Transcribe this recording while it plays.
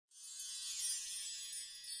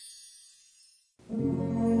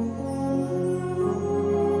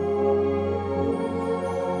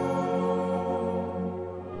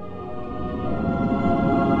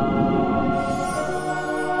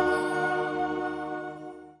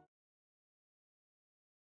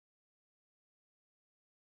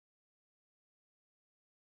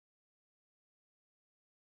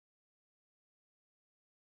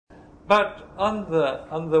but on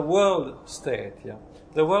the world state,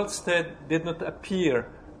 the world state did not appear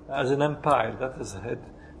as an empire. That is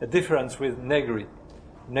a difference with Negri.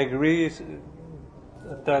 Negri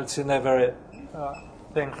tells in every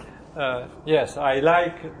thing. Yes, I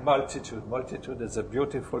like multitude. Multitude is a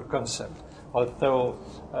beautiful concept, although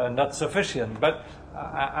not sufficient. But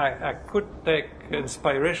I could take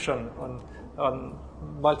inspiration on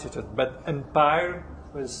multitude. But empire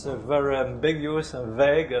is a very ambiguous and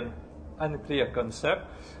vague and unclear concept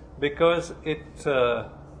because it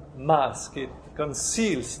masks, it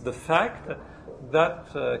conceals the fact that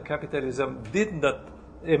capitalism did not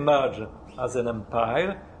emerge as an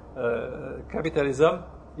empire. Capitalism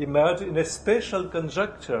emerged in a special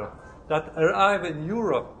conjuncture that arrived in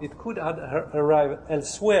Europe. It could have arrived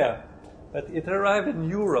elsewhere, but it arrived in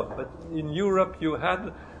Europe. But in Europe you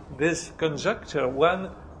had this conjuncture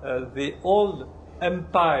when the old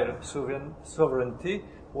empire sovereignty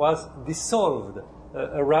was dissolved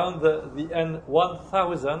around the end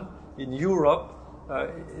 1000 in Europe.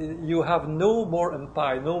 You have no more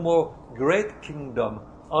empire, no more great kingdom,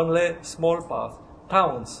 only small parts,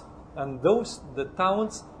 towns, and the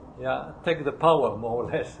towns take the power more or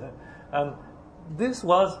less. And this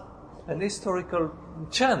was an historical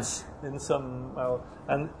chance in some,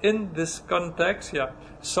 and in this context,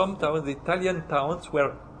 some towns, the Italian towns,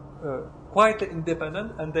 were quite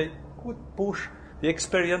independent, and they could push the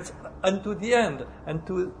experience unto the end, and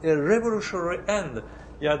to a revolutionary end.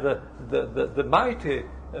 The mighty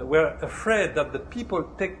were afraid that the people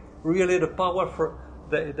take really the power for.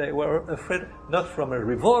 They were afraid not from a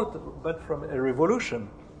revolt, but from a revolution.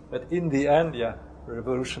 But in the end,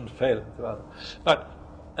 revolution failed. But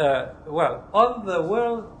on the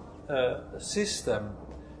world system,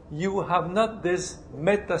 you have not this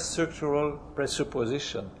metastructural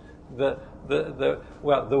presupposition. The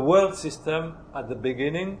world system at the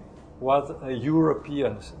beginning was a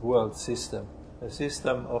European world system, a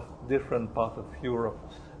system of different parts of Europe,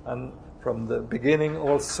 and from the beginning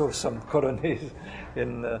also some colonies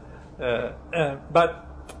in. But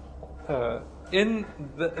in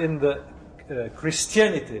the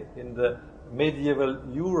Christianity, in the medieval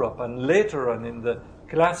Europe, and later on in the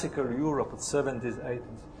classical Europe of 70s,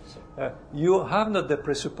 80s, you have not the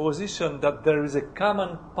presupposition that there is a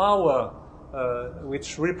common power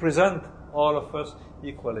which represent all of us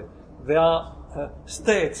equally. There are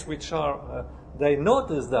states which are, they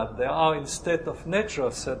notice that they are in state of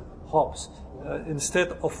nature, said Hobbes, in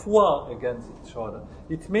state of war against each other.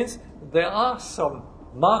 It means there are some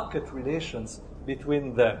market relations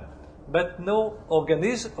between them, but no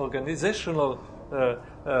organizational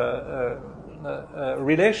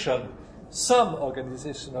relation, some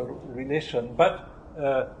organizational relation, but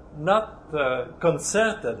not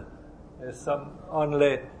concerted. Some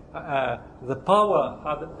only the power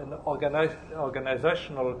had an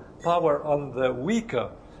organizational power on the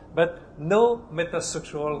weaker, but no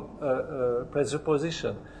metastructural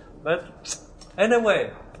presupposition. But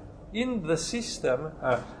anyway, in the system,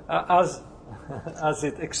 as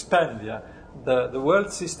it expands, the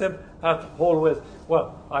world system had always,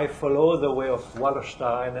 I follow the way of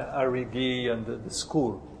Wallerstein, Arrighi, and the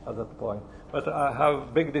school at that point. But I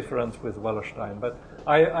have big difference with Wallerstein. But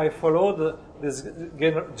I follow this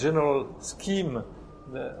general scheme.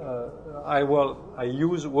 I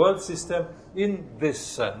use world system in this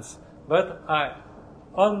sense. But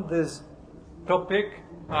on this topic,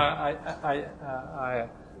 I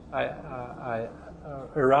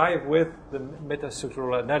arrive with the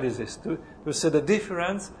metastructural analysis to say the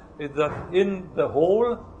difference is that in the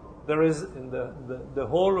whole, there is in the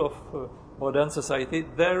whole of modern society,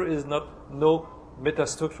 there is no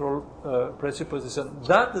metastructural presupposition.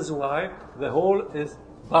 That is why the whole is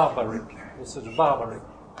barbaric. It's barbaric.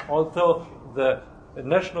 Although the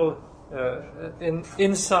national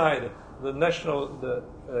inside the national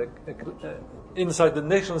inside the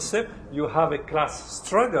nation state, you have a class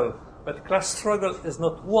struggle. But class struggle is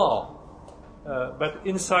not war. But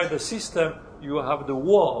inside the system, you have the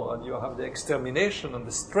war, and you have the extermination and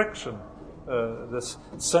destruction. The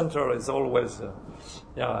center is always,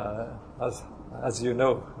 as you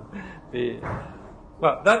know,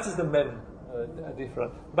 that is the main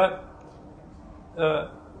difference. But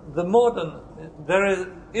the modern, there is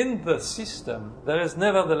in the system, there is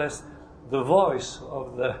nevertheless the voice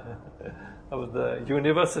of the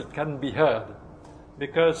universe that can be heard.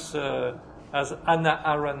 Because, as Hannah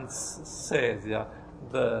Arendt says,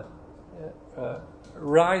 the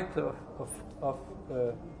right of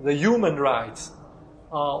the human rights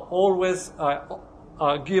are always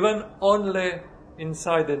are given only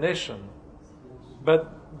inside the nation, but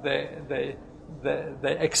they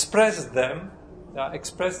express them they are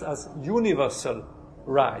expressed as universal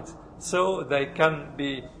rights, so they can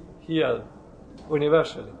be heard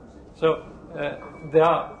universally. So they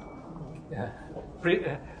are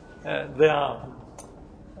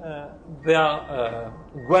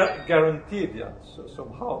guaranteed, yeah,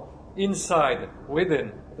 somehow inside,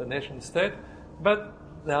 within the nation state, but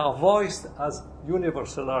they are voiced as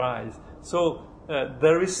universal rights. So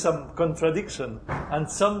there is some contradiction, and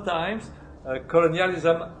sometimes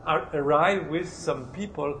colonialism arrives with some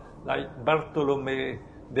people like Bartolomé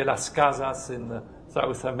de las Casas in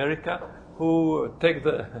South America, who take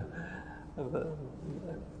the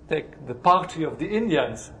party of the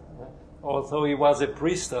Indians. Although he was a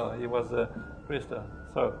priester,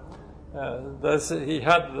 So he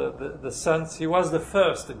had the sense. He was the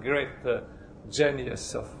first great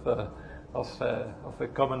genius of a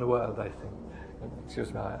common world, I think.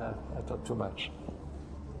 Excuse me, I thought too much.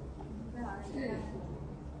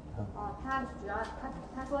 他主要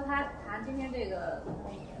他说他谈今天这个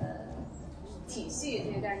体系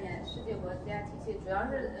这个概念，世界国家体系，主要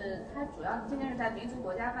是他主要今天是在民族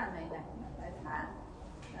国家范围来谈。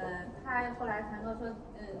他后来谈到说，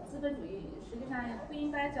资本主义实际上不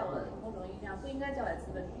应该叫某种意义上不应该叫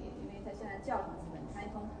资本主义，因为他现在叫成资本。他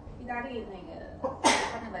从意大利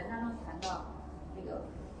他那文章中谈到这个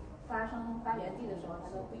发源地的时候，他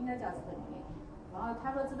说不应该叫资本主义。然后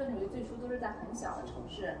他说资本主义最初都是在很小的城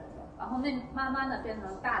市，然后慢慢的变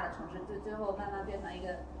成大的城市，最后慢慢变成一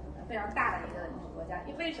个非常大的一个国家。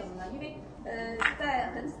为什么呢？因为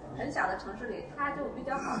在很小的城市里，它就比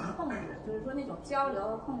较好控制，就是说那种交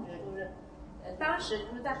流控制，就是当时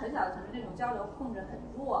就是在很小的城市那种交流控制很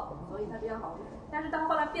弱，所以它比较好控制。但是到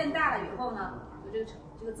后来变大了以后呢，就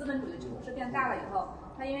这个资本主义城市变大了以后，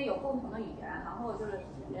它因为有共同的语言，然后就是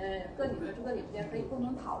个体和个体之间可以共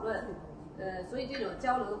同讨论。所以这种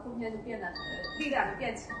交流的空间就变得力量就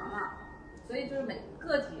变强了，所以就是每个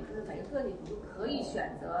个体就可以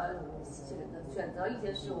选择一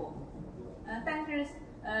些事物，但是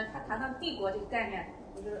他谈到帝国这个概念，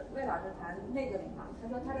就是魏老师谈内阁领嘛，他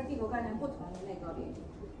说他的帝国概念不同于内阁领，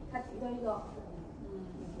他提到一个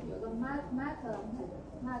有个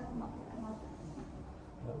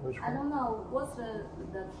I don't know what's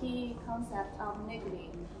the key concept of 内阁领。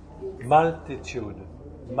Multitude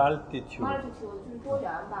就是多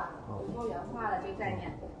元吧，多元化的这个概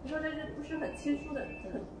念。他说这是不是很清楚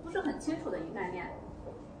的一个概念。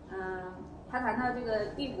他谈到这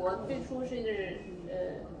个帝国最初是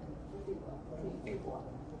帝国，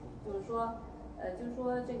就是说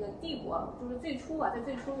这个帝国就是最初啊，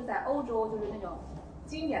最初是在欧洲，就是那种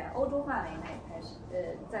经典的欧洲范围内开始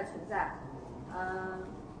在存在。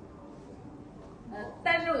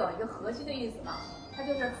但是有一个核心的意思嘛。他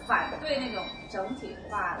就是反对那种整体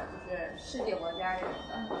化的，就是世界国家这种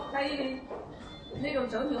的。他因为那种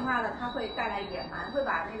整体化的，它会带来野蛮，会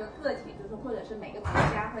把那个个体，就是或者是每个国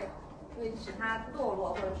家会使它堕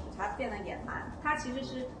落，或者使它变得野蛮。它其实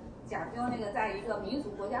是讲究那个在一个民族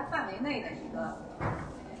国家范围内的一个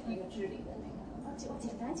治理的那个。我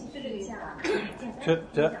简单解释一下啊，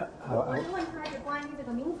我是问他是关于这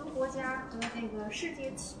个民族国家和这个世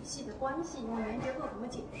界体系的关系，用原结构怎么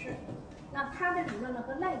解释？那他的理论呢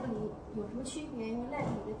和赖格里有什么区别？因为赖格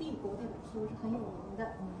里的《帝国》这本书是很有名的，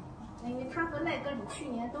因为他和赖格里去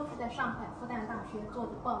年都是在上海复旦大学做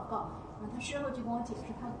的报告，他事后就跟我解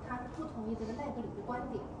释他是不同意这个赖格里的观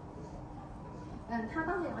点。他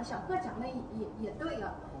刚才讲小贺讲的也对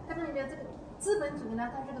了，他认为这个资本主义呢，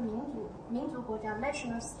它是个民族国家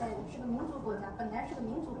national state 是个民族国家，本来是个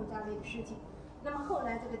民族国家的一个事情。那么后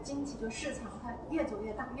来这个经济就市场它越走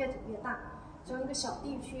越大，从一个小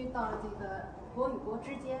地区到这个国与国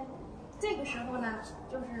之间，这个时候呢，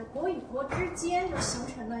就是国与国之间就形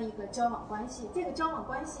成了一个交往关系。这个交往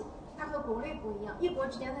关系它和国内不一样，一国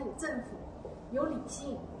之间它有政府，有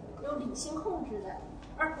理性控制的，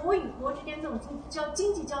而国与国之间这种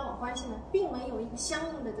经济交往关系呢，并没有一个相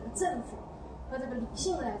应的这个政府和这个理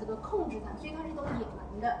性来这个控制它，所以它是一种野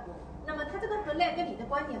蛮的。那么它这个和赖格里的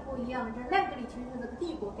观点不一样，就是赖格里提出这个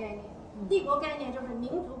帝国概念。帝国概念就是民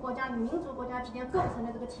族国家与民族国家之间构成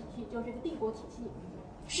的这个体系，就是这个帝国体系、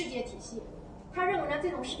世界体系。他认为呢，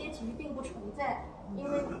这种世界体系并不存在，因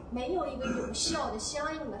为没有一个有效的、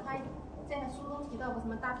相应的。他在书中提到过什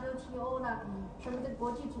么 WTO 啦，什么这个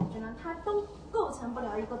国际组织呢，它都构成不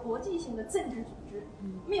了一个国际性的政治组织，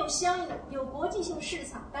没有相应有国际性市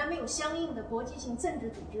场，但没有相应的国际性政治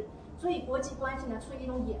组织，所以国际关系呢处于一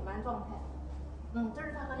种野蛮状态。这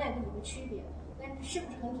是他和赖格里的区别。但是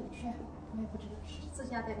不是很准确，我也不知道，私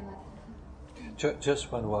下再跟他谈。Just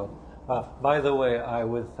one word. By the way, I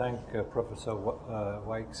would thank Professor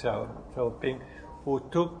Wai Xiaoping, who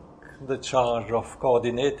took the charge of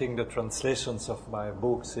coordinating the translations of my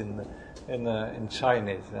books in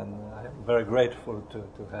Chinese, and I'm very grateful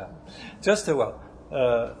to her. Just the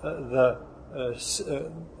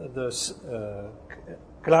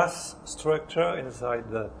class structure inside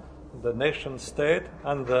the nation state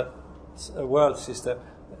and the world system,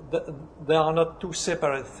 they are not two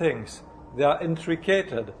separate things. They are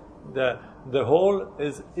intricated. The whole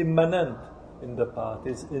is immanent in the part,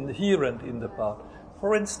 is inherent in the part.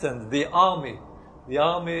 For instance, the army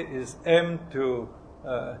is aimed to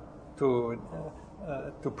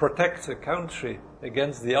protect the country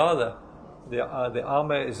against the other. The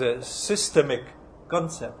army is a systemic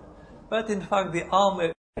concept, but in fact, the army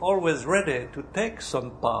is always ready to take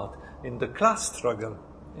some part in the class struggle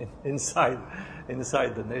inside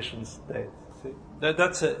the nation state. See?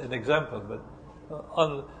 That's an example, but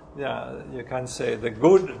you can say the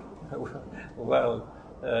good, well,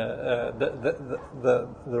 the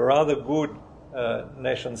rather good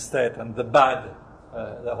nation state and the bad,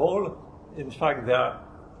 the whole. In fact,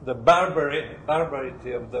 the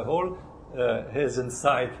barbarity of the whole is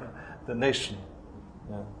inside the nation.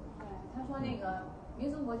 Yeah. 他说那个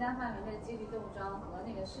民族国家范围内的阶级斗争和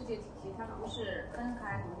那个世界体系，它不是分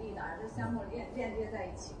开独立的，而是相互链接在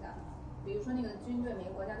一起的。比如说那个军队，每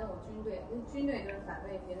个国家都有军队，军队就是反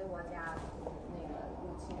对别的国家那个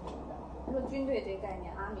入侵什么的。他说军队这个概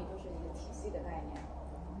念 ，army 都是一个体系的概念。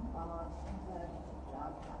然后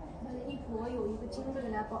主要一国有一个军队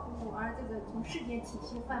来保护，而这个从世界体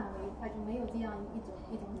系范围，它就没有这样一种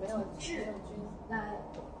没有制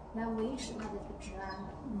来维持它的这个治安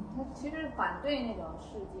的。他其实反对那种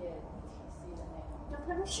世界体系的那种。那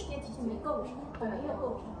他说世界体系没构成，他没有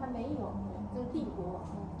构成，他没有这个帝国。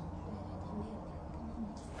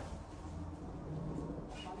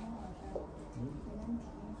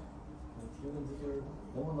提问题就是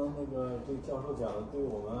能不能那个这个教授讲的对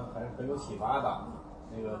我们还是很有启发的，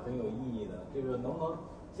那个很有意义的。这个能不能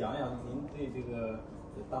讲讲您对这个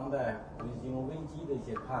当代金融危机的一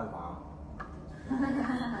些看法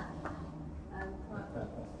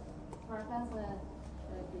？Professor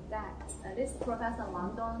this Professor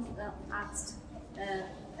Wang Dong asked,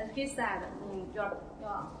 and he said, your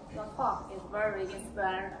talk is very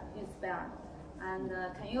inspiring. And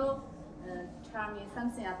can you tell me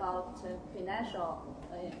something about financial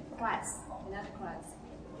crisis?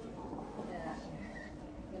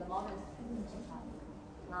 In the moment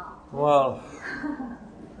now. Well,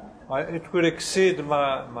 it would exceed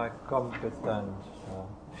my competence.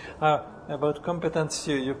 About competence,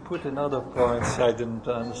 you put another point I didn't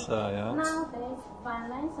answer. Yeah? Nowadays,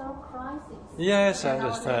 financial crisis. Yes, I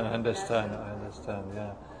understand.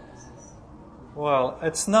 Yeah. Well,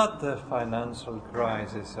 it's not the financial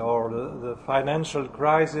crisis, or the financial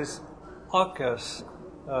crisis occurs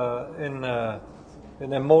in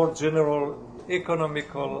a more general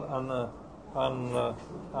economical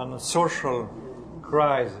and social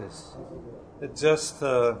crisis. It just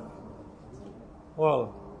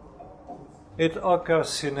it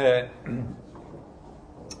occurs in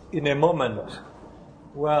a moment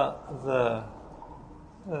where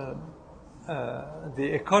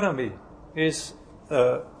the economy is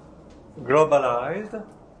globalized,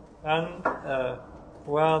 and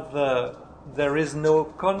where there is no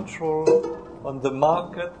control on the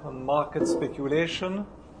market, on market speculation,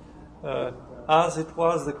 as it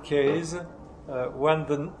was the case when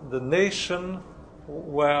the nation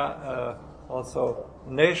were also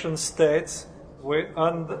nation states were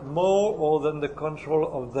under more or than the control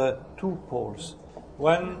of the two poles.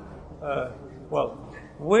 When,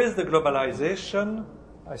 with the globalization,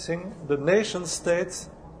 I think the nation states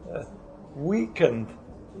weakened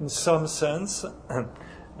in some sense,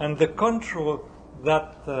 and the control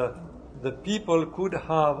that the people could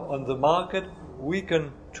have on the market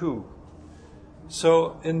weakened too.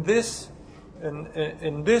 So in this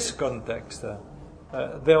context,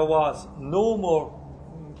 there was no more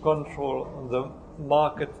control on the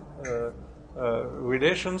market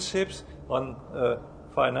relationships, on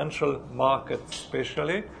financial markets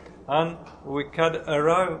especially, and we can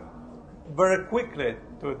arrive very quickly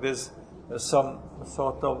to this some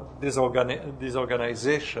sort of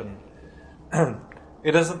disorganization.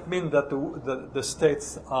 It doesn't mean that the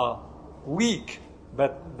states are weak,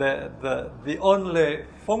 but the only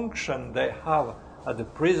function they have at the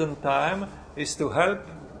present time is to help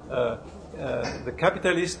the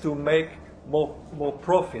capitalists to make more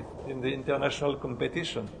profit in the international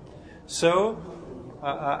competition. So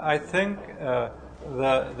I think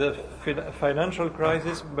the financial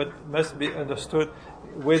crisis must be understood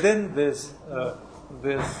within this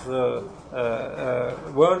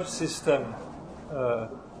world system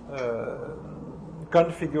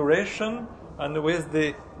configuration and with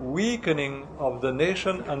the weakening of the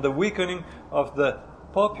nation and the weakening of the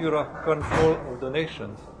popular control of the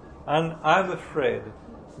nations. And I'm afraid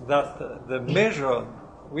that the measures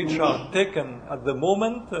which are taken at the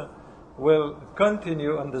moment will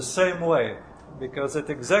continue in the same way, because it's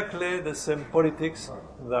exactly the same politics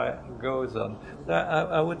that goes on.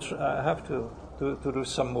 I have to do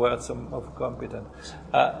some words of competence.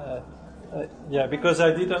 Yeah, because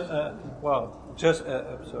I didn't.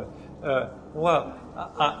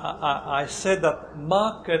 I said that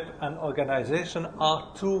market and organization are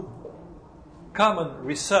two common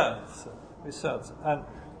research, and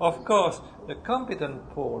of course the competence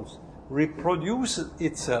poles reproduce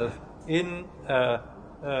itself in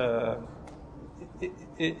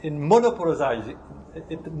monopolizing.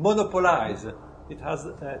 It monopolize.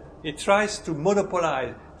 It tries to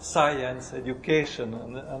monopolize science, education,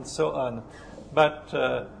 and so on. But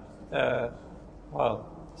the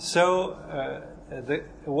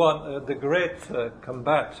great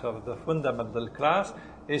combat of the fundamental class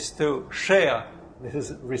is to share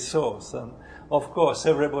this resource, and of course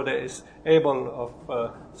everybody is able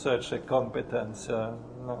of such a competence. The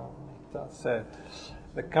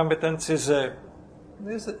competence is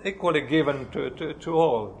equally given to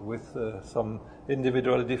all, with some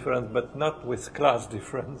individual difference, but not with class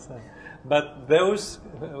difference. But those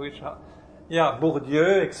which are,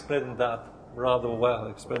 Bourdieu explains that rather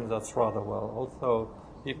well. Also,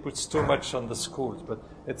 he puts too much on the schools, but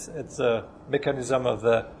it's a mechanism of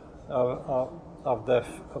the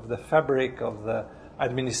fabric of the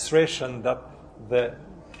administration that the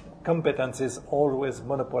competence is always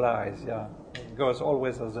monopolized. Yeah, it goes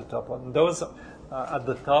always at the top. And those at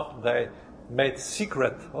the top, they made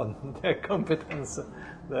secret on their competence.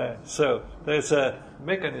 So there's a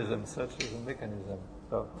mechanism, such as a mechanism.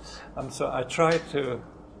 So I try to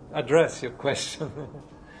address your question.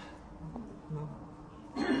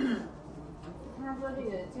 他说这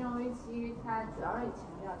个金融危机，它主要是强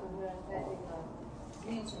调就是在这个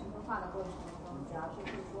经济全球化的过程中，主要是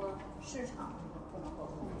说市场不能够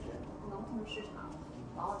控制，不能控制市场，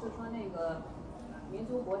然后就说那个民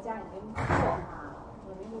族国家已经弱化，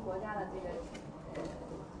就是民族国家的这个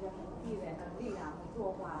地位和力量会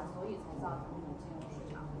弱化，所以才造成这种金融市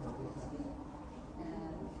场的危机。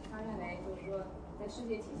他认为就是说，在世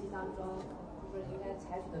界体系当中，就是应该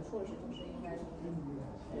采取的措施就是应该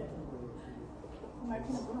后面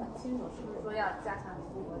听得不是很清楚，是不是说要加强民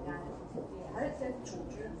族国家的地位，还是在组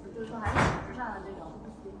织，就是说还是组织上的这种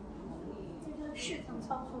能力？这个市场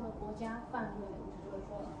超出了国家范围，就是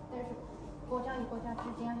说，但是国家与国家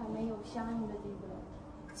之间还没有相应的这个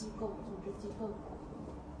机构、组织机构，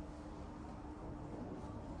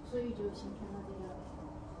所以就形成了这个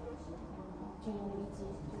金融危机，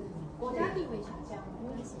就是国家地位下降，因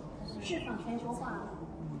为市场全球化了，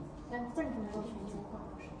但是政治没有全球化。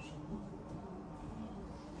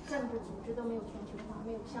政治组织都没有全球化，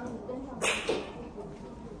没有相应跟上的。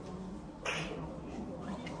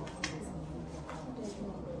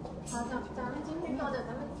好，咱们今天做的，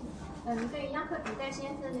咱们对亚克主代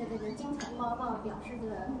先生的这个精彩报告表示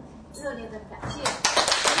的热烈的感谢。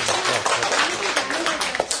我们对咱们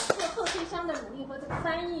这个贺翠香的努力和这个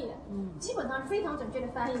翻译，基本上是非常准确的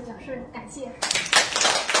翻译，表示感谢。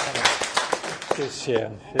谢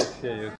谢。